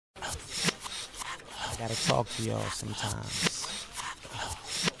Gotta talk to y'all sometimes.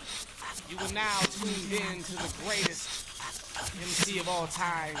 You are now tuned in to the greatest MC of all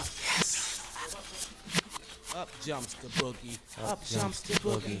time. Yes. Up jumps the boogie. Up jumps the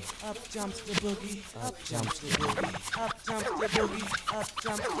boogie. Up jumps the boogie. Up jumps the boogie. Up jumps the boogie. Up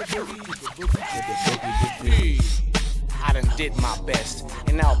jumps the boogie. I done did my best,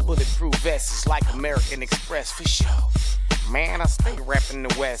 and now bulletproof vests is like American Express for sure. Man, I stay reppin'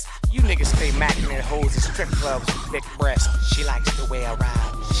 the West. You niggas stay mackin' at hoes at strip clubs with big breasts. She likes the way I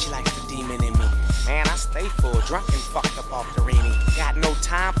ride. She likes the demon in me. Man, I stay full, drunk and fucked up off the Rini. Got no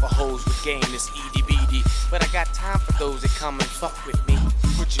time for hoes with game this EDBD. But I got time for those that come and fuck with me.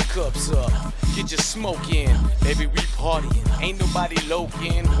 Put your cups up, get your smoke in. Baby, we partyin', ain't nobody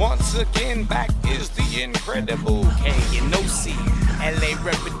low-kin'. Once again, back is the incredible K-N-O-C, LA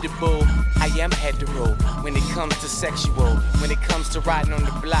reputable. I am hetero when it comes to sexual. When it comes to riding on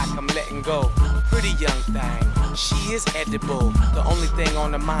the block, I'm letting go. Pretty young thing, she is edible. The only thing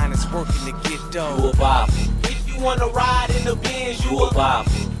on her mind is working to get dough. You a bopper. If you wanna ride in the Benz, you a bopper.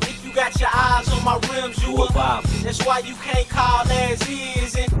 If you got your eyes on my rims, you a bopper. That's why you can't call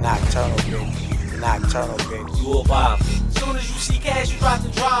Aziz and Knoc-Turn'Al, bitch. Knoc-Turn'Al, bitch. You a bopper. Soon as you see cash, you drop the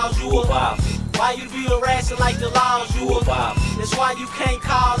draws, you a bopper. Why you be harassing like the laws, you a bopper. That's why you can't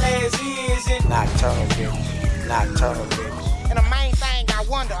call Aziz and Knoc-Turn'Al, bitch. Knoc-Turn'Al, bitch. And the main thing I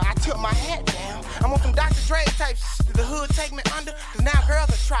wonder, I took my hat down. I'm on some Dr. Dre type shit. Did the hood take me under? Cause now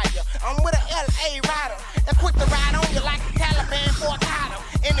girls are try you. I'm with a LA rider. That quick to ride on you like the Taliban for a title.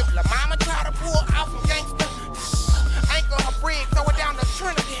 And if La Mama try to pull out from gangster, anchor her brig, throw it down the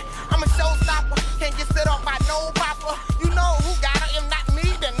Trinity. I'm a showstopper, can't get set up by no bopper. You know who got her, if not me,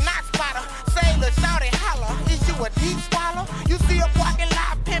 the Knox spotter. Sailor, shout it, holler. Is you a deep swallow? You see a parking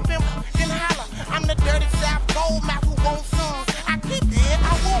lot pimpin', then holler. I'm the dirty South gold mouth who won't sons. I keep it,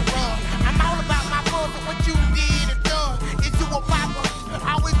 I won't run. I'm all about my fun, but what you did is done. Is you a popper?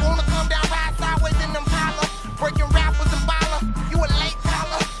 Always wanna come down ride sideways in them holler. Breaking rappers and baller. You a late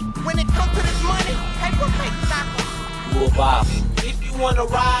caller. When it comes to this money, hey, what make stopper? you a bopper. If you wanna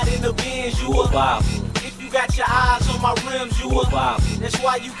ride in the Benz, you a bopper. If you got your eyes on my rims, you a bopper. That's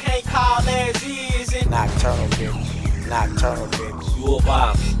why you can't call Aziz and Knoc-Turn'Al, bitch. Knoc-Turn'Al, bitch. You a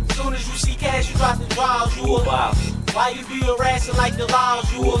bopper. Soon as you see cash, you drop the draws, you a bopper. Why you be harassing like the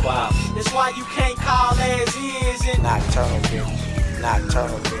laws, you a bopper. That's why you can't call Aziz and Knoc-Turn'Al, bitch.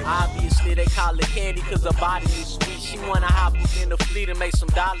 Knoc-Turn'Al, bitch. Obviously they call it candy cause her body is sweet. She wanna hop up in the fleet and make some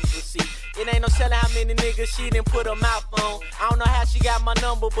dollars to see. It ain't no telling how many niggas she done put her mouth on. I don't know how she got my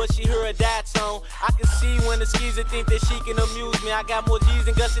number, but she heard her dad's song. I can see when the skeezer think that she can amuse me. I got more G's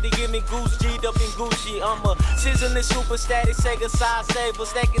than Gussie to give me goose G'd up in Gucci. I'm a sizzling super static, Sega side stable.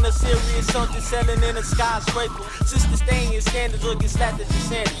 Stacking a serious something, selling in a skyscraper. Sister stay in your standards or get slapped at your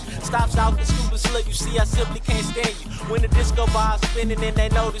sandals. Stops out the stupid slut, you see I simply can't stand you. When the disco bar's spinning and they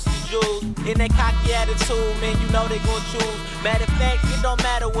notice the jewels. In that cocky attitude, man, you know they gon' choose. Matter of fact, it don't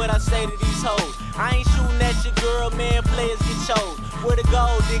matter what I say to these hoes. I ain't shooting at your girl, man, players get chose. Where the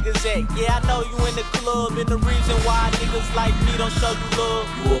gold niggas at? Yeah, I know you in the club, and the reason why niggas like me don't show you love.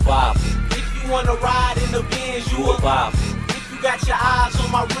 You a bopper. If you wanna ride in the Benz, you a bopper. If you got your eyes on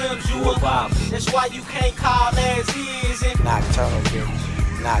my rims, you a bopper. That's why you can't call Aziz and Knoc-Turn'Al,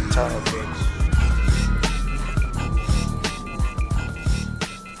 bitch. Knoc-Turn'Al, bitch.